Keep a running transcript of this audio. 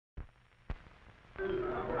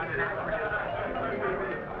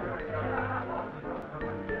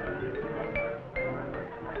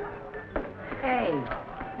Hey,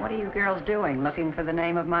 what are you girls doing? Looking for the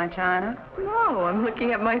name of my china? No, I'm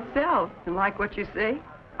looking at myself. You like what you see?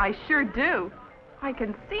 I sure do. I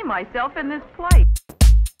can see myself in this plate.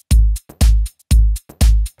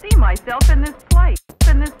 See myself in this plate.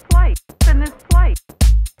 In this plate. In this plate.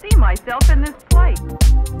 See myself in this plate.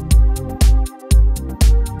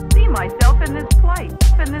 See myself in this plate.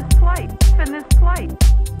 In this plate. In this plate.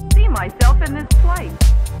 See myself in this plate.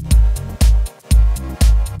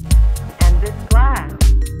 And this glass.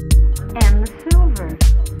 And the silver.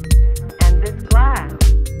 And this glass.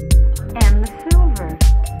 And the silver.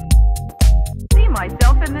 See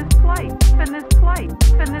myself in this plate. In this plate.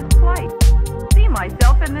 In this plate. See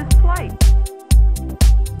myself in this plate.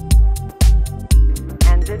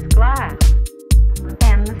 And this glass.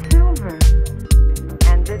 And the silver.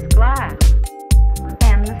 And this glass.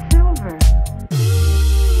 And the silver.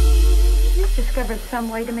 You've discovered some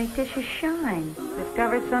way to make dishes shine.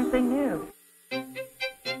 Discovered something new.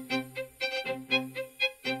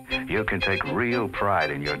 You can take real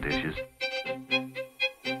pride in your dishes.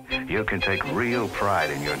 You can take real pride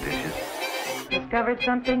in your dishes. Discovered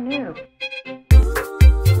something new.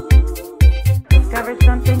 Discovered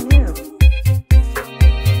something new.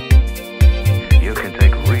 You can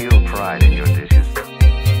take real pride in your dishes.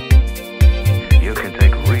 You can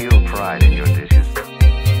take real pride in your dishes.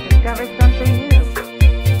 Discovered something new.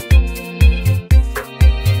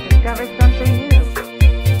 Discovered something new.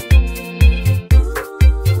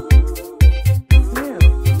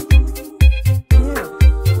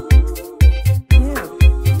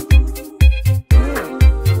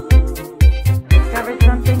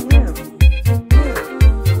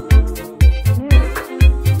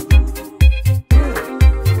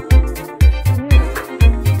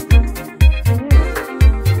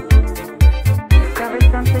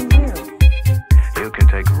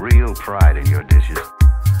 Pride in your dishes.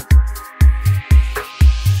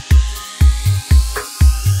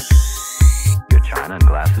 Your china and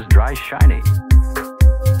glasses dry shiny.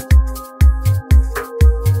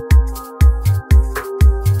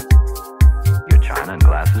 Your china and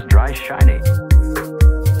glasses dry shiny.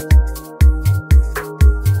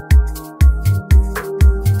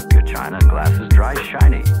 Your china and glasses dry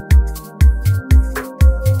shiny.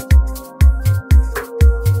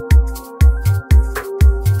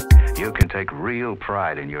 You can take real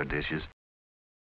pride in your dishes.